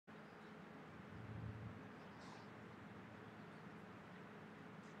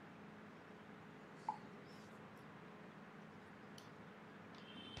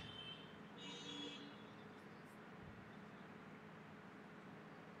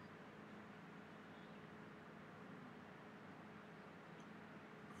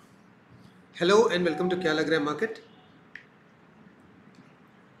Hello and welcome to Calagram Market.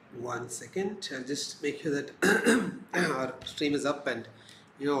 One second, I'll just make sure that our stream is up and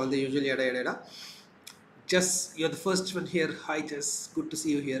all the usual yada yada yada. Just you're the first one here. Hi Jess, good to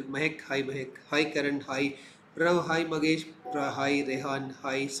see you here. Mahek, hi Mahek, hi Karan, hi Pranav, hi Magesh, hi Rehan,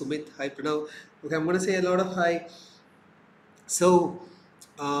 hi Sumit, hi Pranav. Okay, I'm gonna say a lot of hi. So,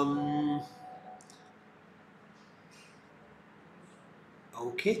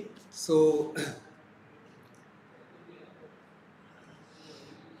 okay, so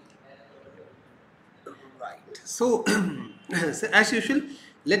right. So, so as usual,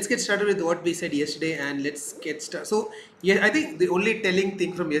 let's get started with what we said yesterday and let's get started. So, yeah, I think the only telling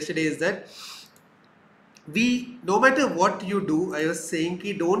thing from yesterday is that no matter what you do, I was saying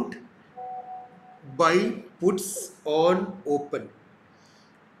ki don't buy puts on open,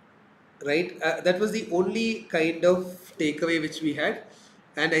 right? That was the only kind of takeaway which we had,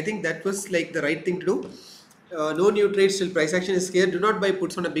 and I think that was like the right thing to do. No new trades till price action is here. Do not buy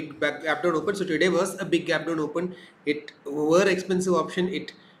puts on a big gap down open. So today was a big gap down open. It were expensive option.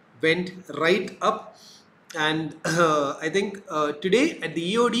 It went right up, and I think today at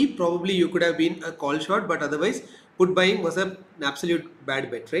the EOD probably you could have been a call short, but otherwise put buying was an absolute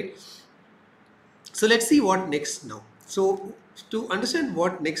bad bet, right? So let's see what next now. So to understand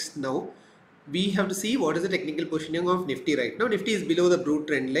what next now, we have to see what is the technical positioning of Nifty right now. Nifty is below the blue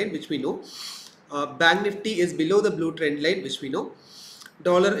trend line, which we know. Bank Nifty is below the blue trend line, which we know.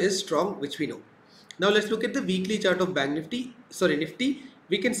 Dollar is strong, which we know. Now let's look at the weekly chart of Nifty.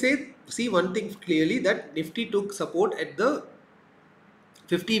 We can see one thing clearly, that Nifty took support at the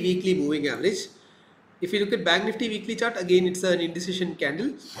 50 weekly moving average. If you look at Bank Nifty weekly chart, again it's an indecision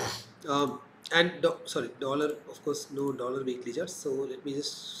candle. And dollar, of course, no dollar weekly chart. So let me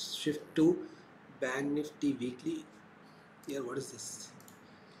just shift to Bank Nifty weekly. Here, what is this?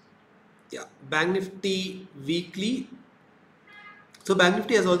 Yeah, Bank Nifty weekly. So Bank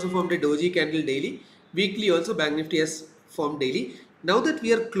Nifty has also formed a doji candle daily. Weekly also Bank Nifty has formed daily. Now that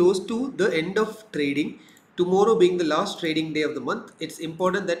we are close to the end of trading, tomorrow being the last trading day of the month, it's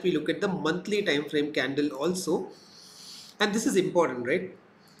important that we look at the monthly time frame candle also. And this is important, right?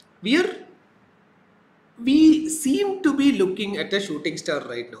 We seem to be looking at a shooting star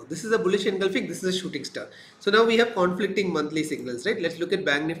right now. This is a bullish engulfing, this is a shooting star. So now we have conflicting monthly signals, right? Let's look at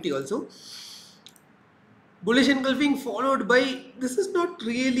Bank Nifty also. Bullish engulfing followed by, this is not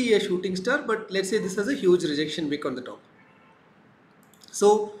really a shooting star, but let's say this has a huge rejection wick on the top.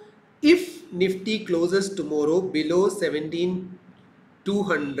 So if Nifty closes tomorrow below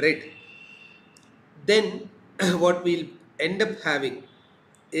 17,200, then what we'll end up having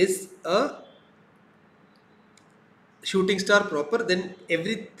is a shooting star proper. Then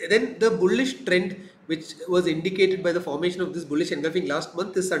the bullish trend which was indicated by the formation of this bullish engulfing last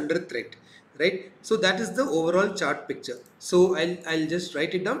month is under threat, right? So that is the overall chart picture. So I'll just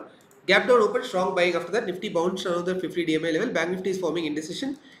write it down. Gap down open, strong buying after that. Nifty bounced around the 50 DMA level. Bank Nifty is forming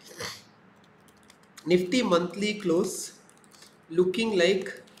indecision. Nifty monthly close looking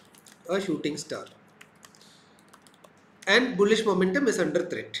like a shooting star, and bullish momentum is under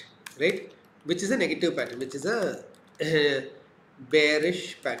threat, right? Which is a negative pattern, which is a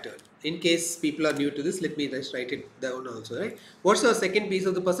bearish pattern. In case people are new to this, let me just write it down also, right? What's the second piece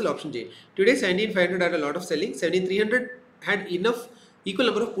of the puzzle? Option J. Today 17,500 had a lot of selling. 17,300 had enough equal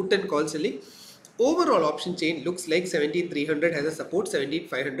number of put and call selling. Overall option chain looks like 17,300 has a support,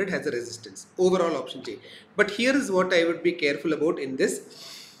 17,500 has a resistance. Overall option chain. But here is what I would be careful about in this.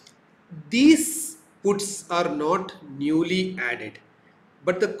 These puts are not newly added,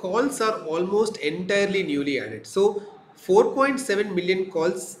 but the calls are almost entirely newly added. So 4.7 million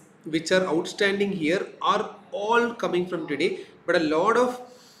calls which are outstanding here are all coming from today, but a lot of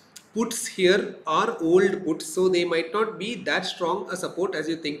puts here are old puts, so they might not be that strong a support as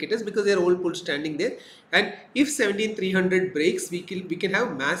you think it is, because they are old puts standing there. And if 17,300 breaks, we can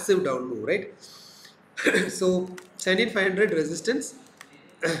have massive down move, right? So 17,500 resistance.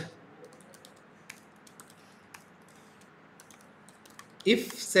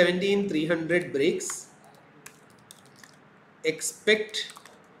 If 17,300 breaks, expect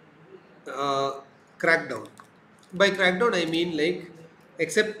crackdown. By crackdown I mean like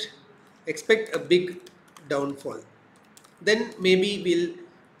expect a big downfall. Then maybe we'll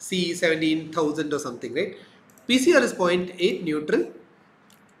see 17,000 or something, right? PCR is 0.8 neutral.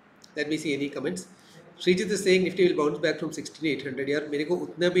 Let me see any comments. Srijit is saying Nifty will bounce back from 16,800. यार मेरे को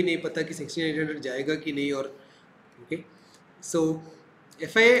उतना भी नहीं पता कि 16,800 जाएगा कि नहीं, और okay. So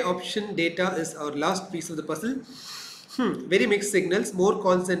FIA option data is our last piece of the puzzle. Very mixed signals, more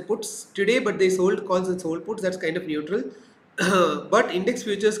calls than puts today, but they sold calls and sold puts. That's kind of neutral. But index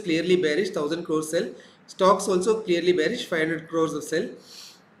futures clearly bearish, 1000 crores sell. Stocks also clearly bearish, 500 crores of sell.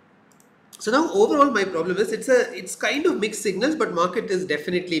 So now overall my problem is it's kind of mixed signals, but market is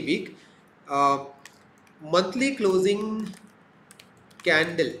definitely weak. Uh, Monthly closing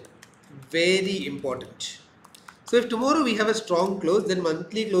candle, very important. So if tomorrow we have a strong close, then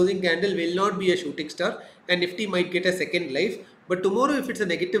monthly closing candle will not be a shooting star and Nifty might get a second life. But tomorrow if it's a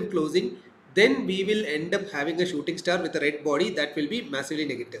negative closing, then we will end up having a shooting star with a red body that will be massively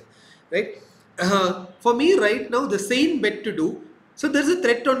negative, right? For me right now, the same bet to do. So there's a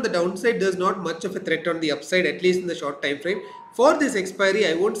threat on the downside. There's not much of a threat on the upside, at least in the short time frame. For this expiry,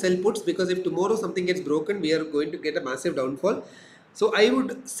 I won't sell puts because if tomorrow something gets broken, we are going to get a massive downfall. So I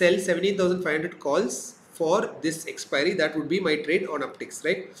would sell 17,500 calls for this expiry. That would be my trade on upticks,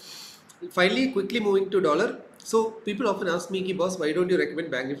 right? Finally, quickly moving to dollar. So people often ask me, ki, boss, why don't you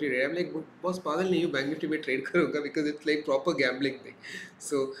recommend Bank Nifty trade? I'm like, boss, pagal nahi hu, Bank Nifty mein trade karunga because it's like proper gambling thing.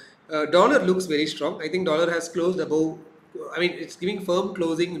 So dollar looks very strong. I think dollar has closed above. I mean, it's giving firm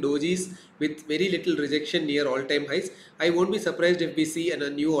closing dojis with very little rejection near all-time highs. I won't be surprised if we see a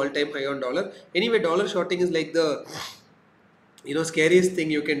new all-time high on dollar. Anyway, dollar shorting is like the scariest thing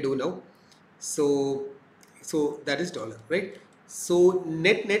you can do now. So that is dollar, right? So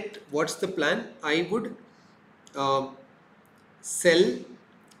net what's the plan? I would um, sell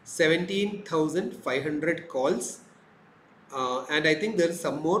 17,500 calls, and I think there is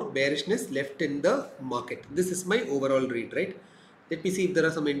some more bearishness left in the market. This is my overall read, right? Let me see if there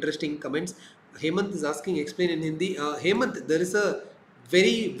are some interesting comments. Hemant is asking, explain in Hindi. Hemant, there is a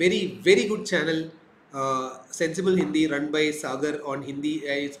very good channel, Sensible Hindi, run by Sagar on Hindi.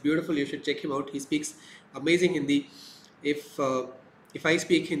 It's beautiful. You should check him out. He speaks amazing Hindi. If uh, if I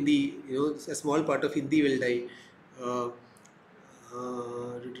speak Hindi, a small part of Hindi will die. Uh,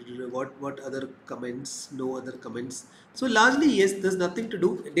 what other comments? No other comments. So largely yes, there's nothing to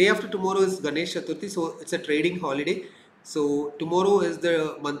do. Day after tomorrow is Ganesh Chaturthi, so it's a trading holiday. So tomorrow is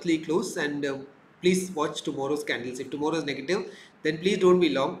the monthly close, and please watch tomorrow's candles. If tomorrow is negative, then please don't be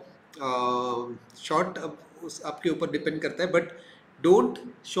long. Short आपके ऊपर depend करता है, but don't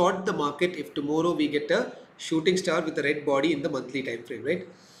short the market if tomorrow we get a shooting star with a red body in the monthly time frame, right?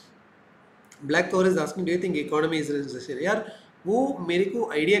 Black Thor is asking, do you think economy is in recession? यार वो मेरे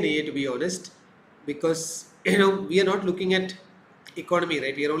को idea नहीं है, to be honest, because we are not looking at economy,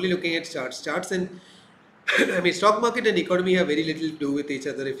 right? We are only looking at charts, and I mean stock market and economy have very little to do with each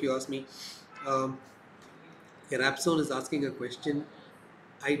other, if you ask me. Um, Rapzone is asking a question.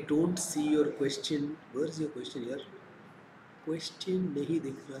 I don't see your question. Where is your question here? Question नहीं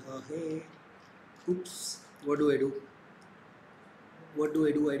दिख रहा है. Oops. What do I do? What do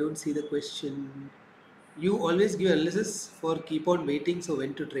I do? I don't see the question. You always give analysis for keep on waiting, so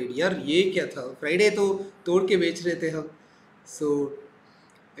when to trade. यार ये क्या था? Friday तो तोड़ के बेच रहे थे हम. So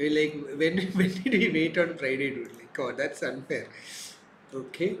I mean, like when did we wait on Friday, dude? Like, God, that's unfair.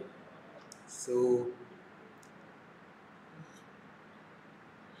 Okay. So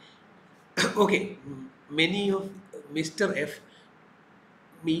okay, many of Mr. F.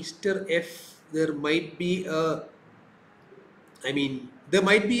 Mr. F. There might be a. I mean, there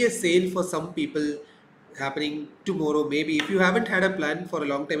might be a sale for some people happening tomorrow. Maybe if you haven't had a plan for a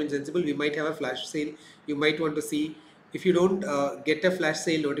long time in Sensible, we might have a flash sale. You might want to see. If you don't get a flash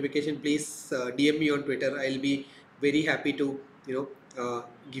sale notification, please DM me on Twitter. I'll be very happy to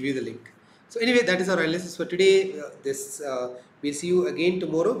give you the link. So anyway, that is our analysis for today. We'll see you again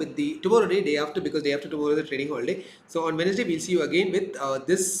tomorrow with the tomorrow day after, because day after tomorrow is a trading holiday. So on Wednesday we'll see you again with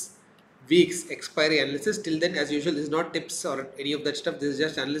this week's expiry analysis. Till then, as usual, this is not tips or any of that stuff. This is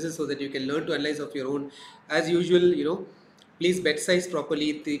just analysis so that you can learn to analyze of your own. As usual, please bet size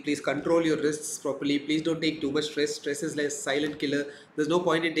properly. Please control your risks properly. Please don't take too much stress. Stress is like a silent killer. There's no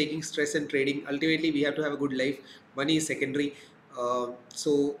point in taking stress and trading. Ultimately, we have to have a good life. Money is secondary.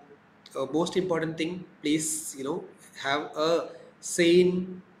 So most important thing, please, have a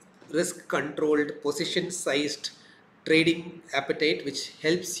sane, risk controlled, position sized trading appetite, which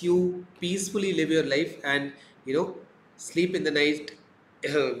helps you peacefully live your life and sleep in the night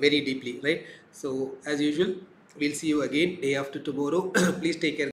very deeply, right? So as usual, we'll see you again day after tomorrow. Please take care.